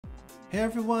Hey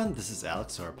everyone, this is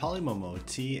Alex or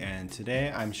PolymomoTea, and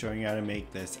today I'm showing you how to make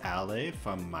this ALLAY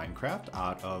from Minecraft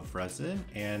out of resin.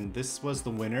 And this was the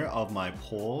winner of my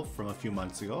poll from a few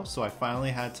months ago, so I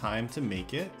finally had time to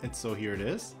make it, and so here it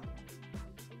is.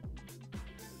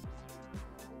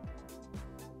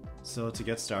 So to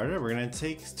get started, we're going to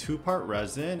take 2-part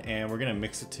resin and we're going to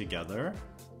mix it together.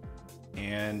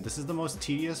 And this is the most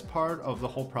tedious part of the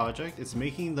whole project. It's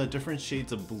making the different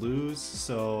shades of blues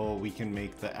so we can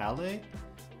make the ALLAY.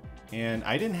 And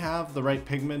I didn't have the right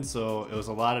pigment, so it was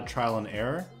a lot of trial and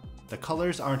error. The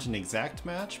colors aren't an exact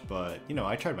match, but you know,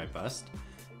 I tried my best.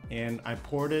 And I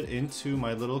poured it into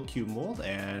my little cube mold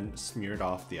and smeared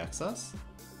off the excess.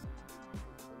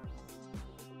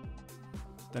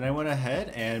 Then I went ahead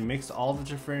and mixed all the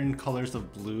different colors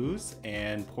of blues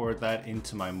and poured that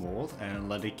into my mold and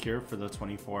let it cure for the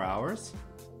 24 hours.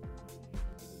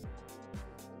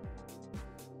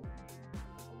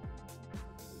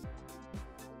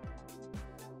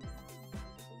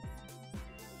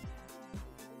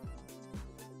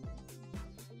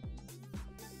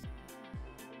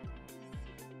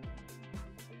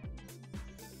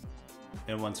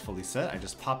 And once fully set, I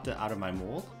just popped it out of my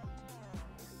mold.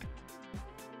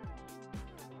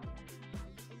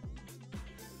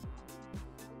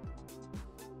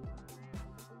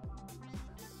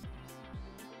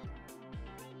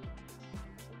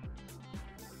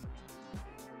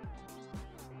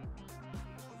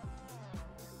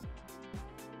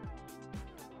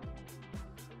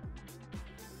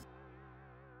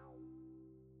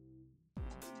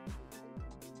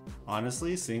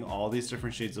 Honestly, seeing all these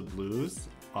different shades of blues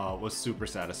was super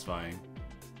satisfying.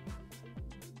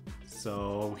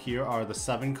 So here are the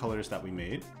 7 colors that we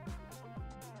made.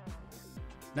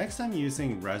 Next I'm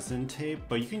using resin tape,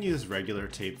 but you can use regular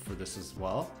tape for this as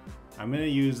well. I'm going to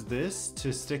use this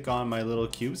to stick on my little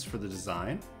cubes for the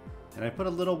design. And I put a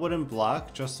little wooden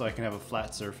block just so I can have a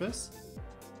flat surface.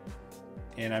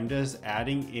 And I'm just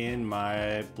adding in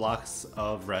my blocks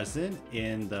of resin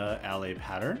in the ALLAY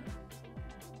pattern.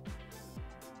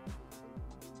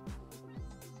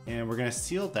 And we're going to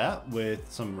seal that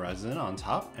with some resin on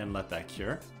top and let that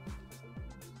cure.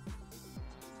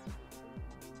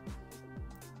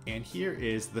 And here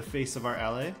is the face of our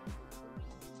ALLAY.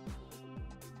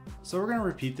 So we're going to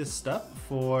repeat this step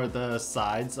for the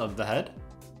sides of the head.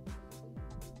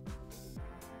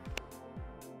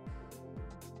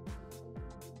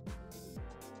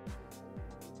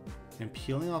 And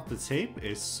peeling off the tape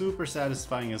is super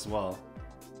satisfying as well.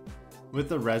 With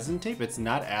the resin tape, it's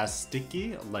not as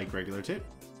sticky like regular tape.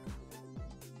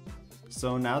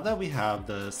 So now that we have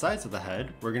the sides of the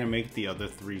head, we're going to make the other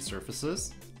 3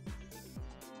 surfaces.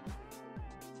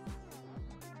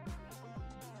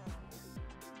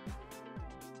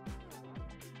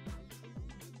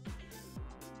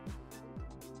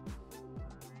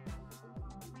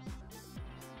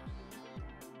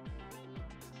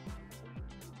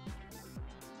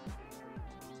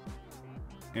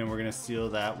 And we're going to seal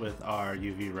that with our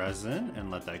UV resin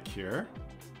and let that cure.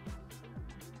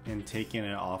 And taking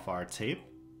it off our tape.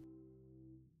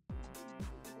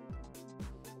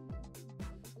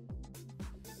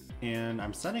 And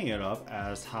I'm setting it up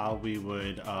as how we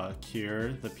would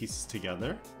cure the pieces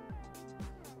together.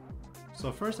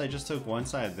 So first I just took one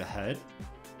side of the head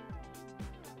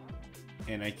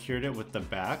and I cured it with the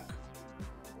back.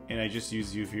 And I just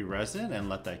used UV resin and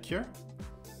let that cure.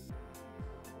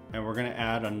 And we're going to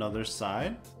add another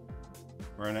side.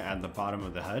 We're going to add the bottom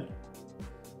of the head.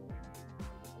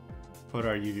 Put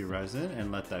our UV resin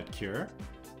and let that cure.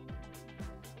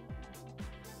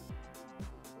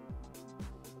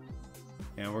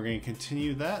 And we're going to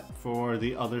continue that for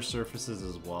the other surfaces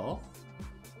as well.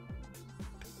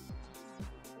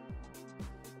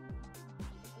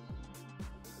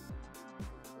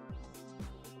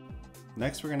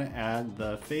 Next, we're going to add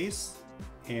the face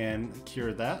and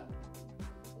cure that.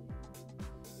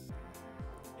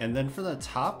 And then for the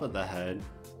top of the head,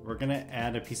 we're going to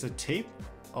add a piece of tape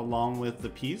along with the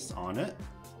piece on it.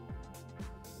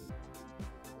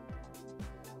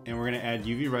 And we're going to add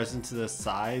UV resin to the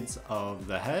sides of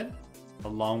the head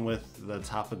along with the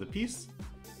top of the piece.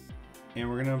 And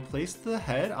we're going to place the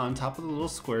head on top of the little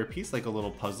square piece like a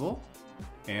little puzzle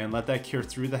and let that cure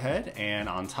through the head and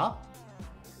on top.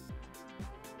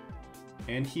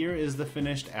 And here is the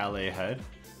finished ALLAY head.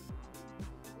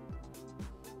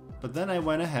 But then I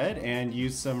went ahead and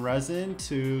used some resin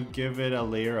to give it a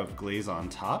layer of glaze on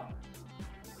top.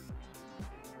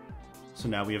 So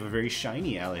now we have a very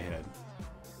shiny ALLAY head.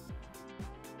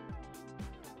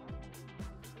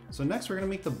 So next we're going to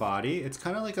make the body. It's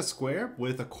kind of like a square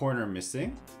with a corner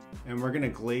missing. And we're going to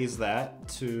glaze that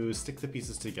to stick the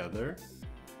pieces together.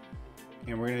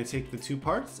 And we're going to take the two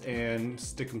parts and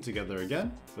stick them together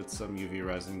again with some UV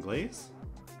resin glaze.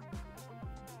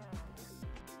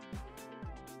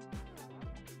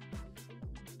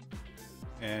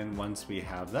 And once we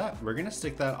have that, we're going to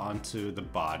stick that onto the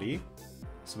body.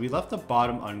 So we left the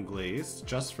bottom unglazed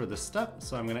just for this step,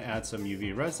 so I'm going to add some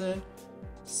UV resin,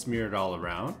 smear it all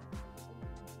around,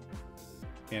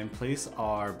 and place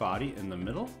our body in the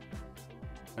middle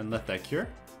and let that cure.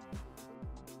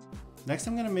 Next,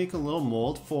 I'm going to make a little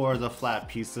mold for the flat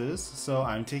pieces. So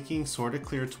I'm taking Sorta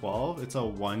Clear 12. It's a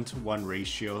 1:1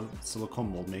 ratio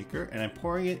silicone mold maker, and I'm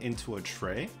pouring it into a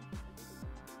tray.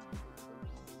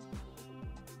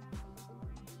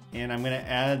 And I'm going to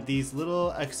add these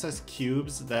little excess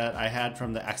cubes that I had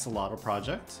from the Axolotl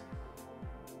project.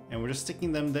 And we're just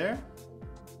sticking them there.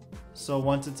 So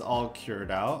once it's all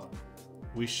cured out,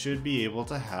 we should be able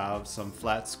to have some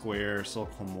flat square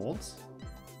silicone molds.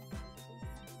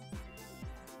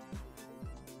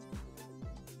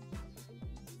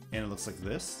 And it looks like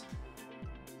this.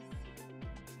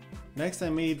 Next, I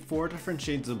made 4 different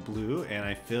shades of blue and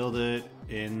I filled it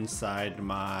inside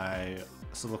my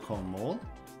silicone mold.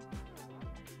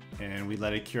 And we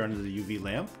let it cure under the UV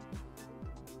lamp.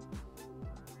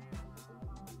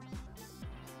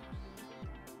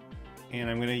 And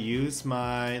I'm going to use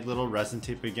my little resin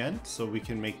tape again so we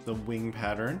can make the wing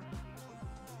pattern.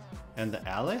 And the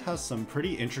ALLAY has some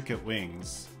pretty intricate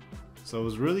wings. So it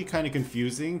was really kind of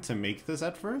confusing to make this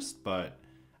at first, but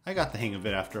I got the hang of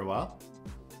it after a while.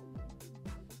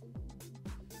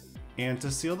 And to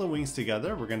seal the wings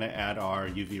together, we're going to add our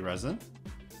UV resin.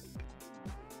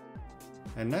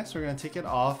 And next we're going to take it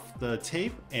off the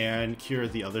tape and cure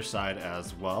the other side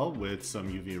as well with some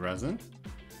UV resin.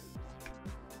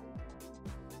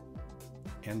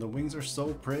 And the wings are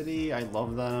so pretty, I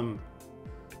love them.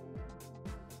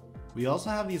 We also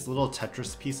have these little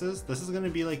Tetris pieces. This is going to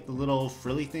be like the little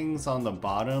frilly things on the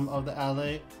bottom of the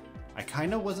ALLAY. I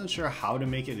kind of wasn't sure how to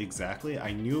make it exactly.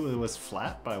 I knew it was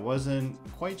flat, but I wasn't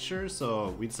quite sure,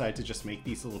 so we decided to just make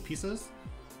these little pieces.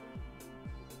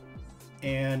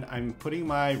 And I'm putting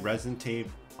my resin tape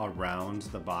around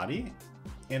the body.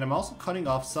 And I'm also cutting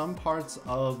off some parts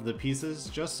of the pieces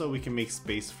just so we can make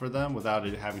space for them without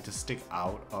it having to stick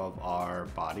out of our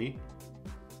body.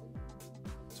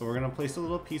 So we're going to place the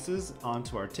little pieces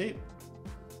onto our tape.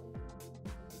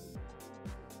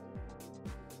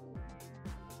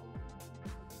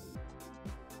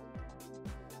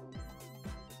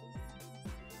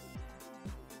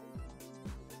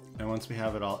 And once we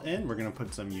have it all in, we're going to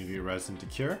put some UV resin to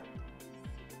cure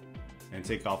and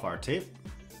take off our tape.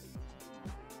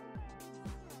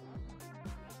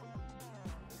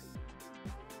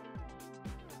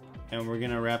 And we're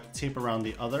going to wrap the tape around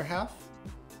the other half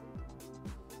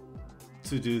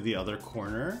to do the other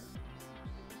corner.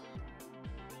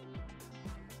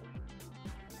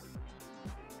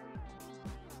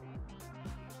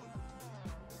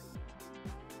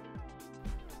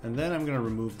 And then I'm going to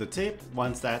remove the tape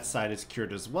once that side is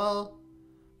cured as well.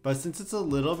 But since it's a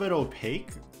little bit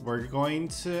opaque, we're going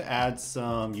to add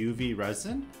some UV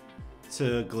resin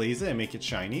to glaze it and make it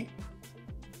shiny.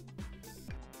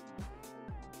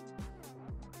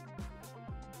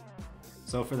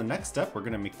 So for the next step, we're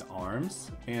going to make the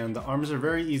arms. And the arms are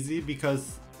very easy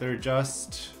because they're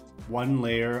just one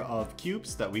layer of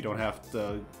cubes that we don't have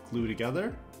to glue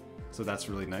together. So that's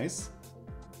really nice.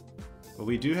 But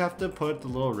we do have to put the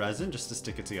little resin just to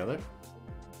stick it together.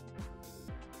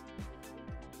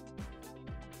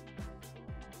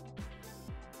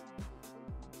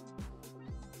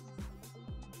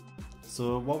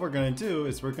 So what we're going to do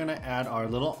is we're going to add our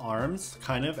little arms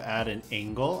kind of at an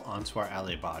angle onto our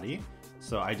ALLAY body.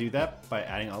 So I do that by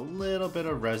adding a little bit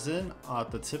of resin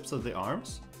at the tips of the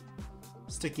arms,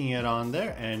 sticking it on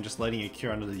there and just letting it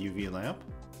cure under the UV lamp.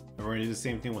 And we're going to do the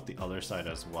same thing with the other side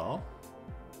as well.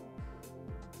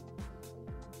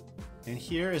 And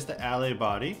here is the ALLAY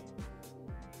body.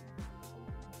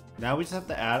 Now we just have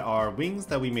to add our wings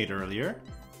that we made earlier.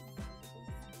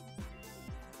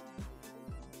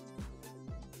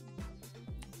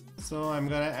 So I'm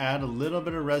going to add a little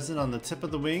bit of resin on the tip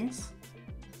of the wings,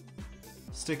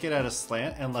 stick it at a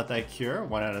slant and let that cure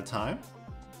one at a time.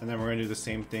 And then we're going to do the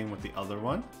same thing with the other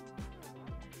one.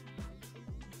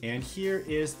 And here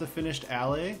is the finished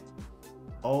ALLAY.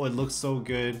 Oh, it looks so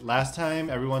good. Last time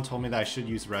everyone told me that I should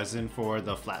use resin for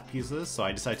the flat pieces, so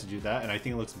I decided to do that, and I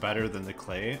think it looks better than the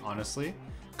clay, honestly,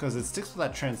 because it sticks with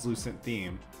that translucent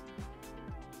theme.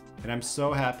 And I'm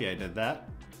so happy I did that.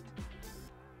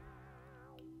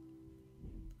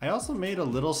 I also made a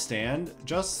little stand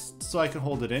just so I can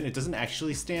hold it in. It doesn't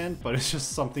actually stand, but it's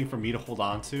just something for me to hold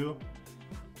on to.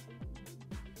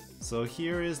 So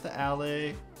here is the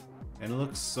ALLAY, and it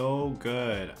looks so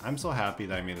good. I'm so happy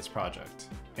that I made this project.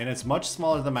 And it's much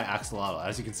smaller than my axolotl,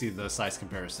 as you can see the size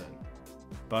comparison.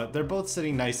 But they're both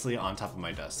sitting nicely on top of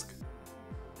my desk.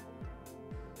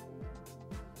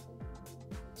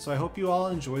 So I hope you all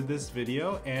enjoyed this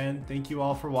video, and thank you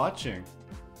all for watching.